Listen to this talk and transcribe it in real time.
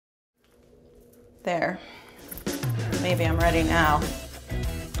There. Maybe I'm ready now.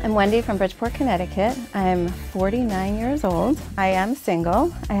 I'm Wendy from Bridgeport, Connecticut. I'm 49 years old. I am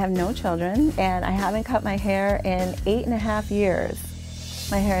single. I have no children, and I haven't cut my hair in 8.5 years.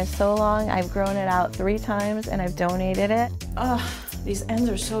 My hair is so long, I've grown it out 3 times and I've donated it. Ugh, these ends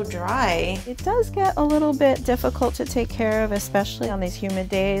are so dry. It does get a little bit difficult to take care of, especially on these humid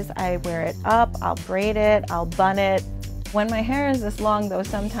days. I wear it up, I'll braid it, I'll bun it. When my hair is this long though,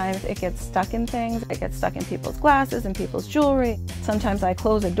 sometimes it gets stuck in things. It gets stuck in people's glasses and people's jewelry. Sometimes I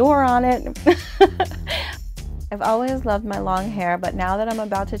close a door on it. I've always loved my long hair, but now that I'm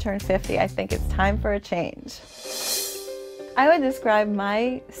about to turn 50, I think it's time for a change. I would describe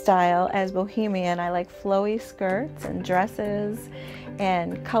my style as bohemian. I like flowy skirts and dresses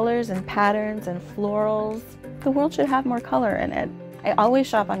and colors and patterns and florals. The world should have more color in it. I always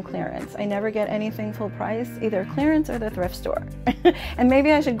shop on clearance. I never get anything full price, either clearance or the thrift store. And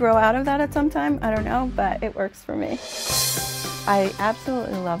maybe I should grow out of that at some time, I don't know, but it works for me. I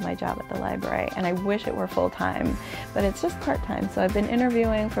absolutely love my job at the library, and I wish it were full-time, but it's just part-time. So I've been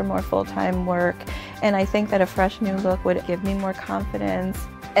interviewing for more full-time work, and I think that a fresh new look would give me more confidence,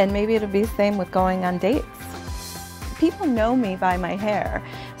 and maybe it'll be the same with going on dates. People know me by my hair,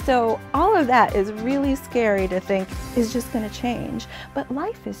 so all of that is really scary to think is just going to change, but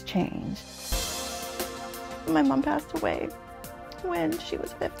life has changed. My mom passed away when she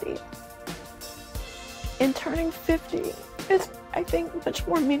was 50. And turning 50 is, I think, much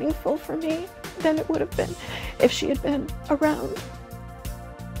more meaningful for me than it would have been if she had been around.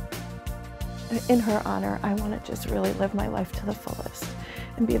 In her honor, I want to just really live my life to the fullest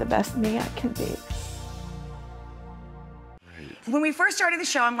and be the best me I can be. When we first started the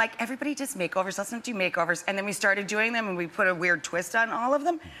show, I'm like, everybody does makeovers, let's not do makeovers. And then we started doing them and we put a weird twist on all of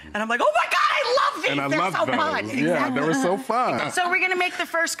them. And I'm like, oh my God, I love these, they're so fun. Yeah, they were so fun. So we're gonna make the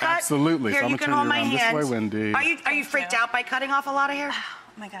first cut? Absolutely. Here, so you can hold my hand. This way, Wendy. Are you freaked out by cutting off a lot of hair?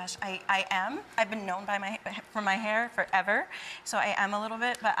 Oh my gosh, I am. I've been known for my hair forever, so I am a little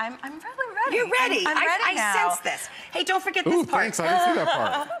bit, but I'm really ready. You're ready. I'm ready now. I sense this. Hey, don't forget this part. Thanks, I didn't see that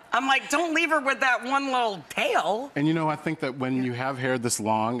part. I'm like, don't leave her with that one little tail. And you know, I think that when you have hair this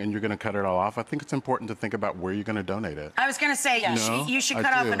long and you're going to cut it all off, I think it's important to think about where you're going to donate it. I was going to say, you should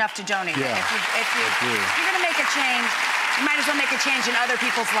cut off enough to donate it. If you're going to make a change, you might as well make a change in other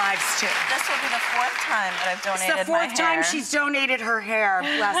people's lives, too. This will be the 4th time that I've donated my hair. It's the 4th time she's donated her hair.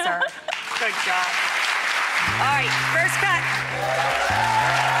 Bless her. Good job. All right, first cut.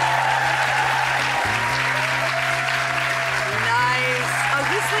 Nice. Oh,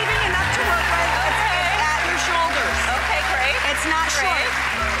 he's leaving enough to work with. Okay. At your shoulders. Okay, great. It's not short.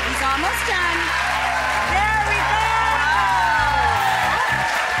 He's almost done. There we go. Wow.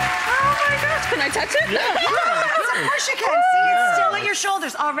 Oh my gosh, can I touch it? Yeah, sure. Of course you can. See, it's still at your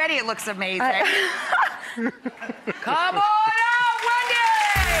shoulders. Already it looks amazing. Come on out, Wendy!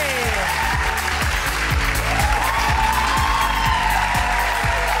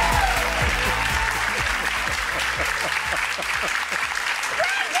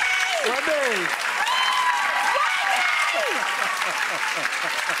 Wendy!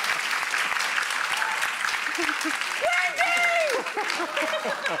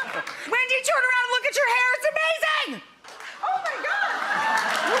 Wendy, turn around and look at your hair. It's amazing! Oh my God!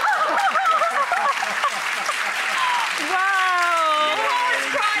 Wow! Everyone's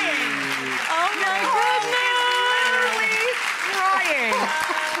crying. Oh my Literally crying.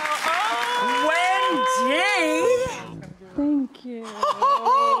 Wendy! Thank you.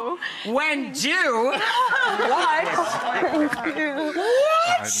 Wendy! What? Thank you.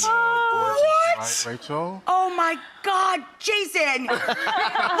 What? Right, Rachel? Oh my God, Jason! Look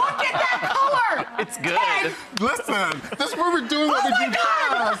at that color! It's good. Ted. Listen, this is where we're doing what we do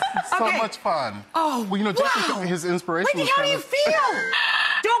best. It's so Okay. much fun. Oh, well, you know, Jason, his inspiration Wendy, was how do you feel?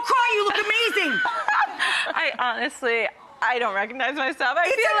 Don't cry, you look amazing. I honestly, I don't recognize myself. I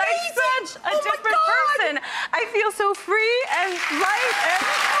It's feel amazing. like such a Oh my different God. person. I feel so free and light and...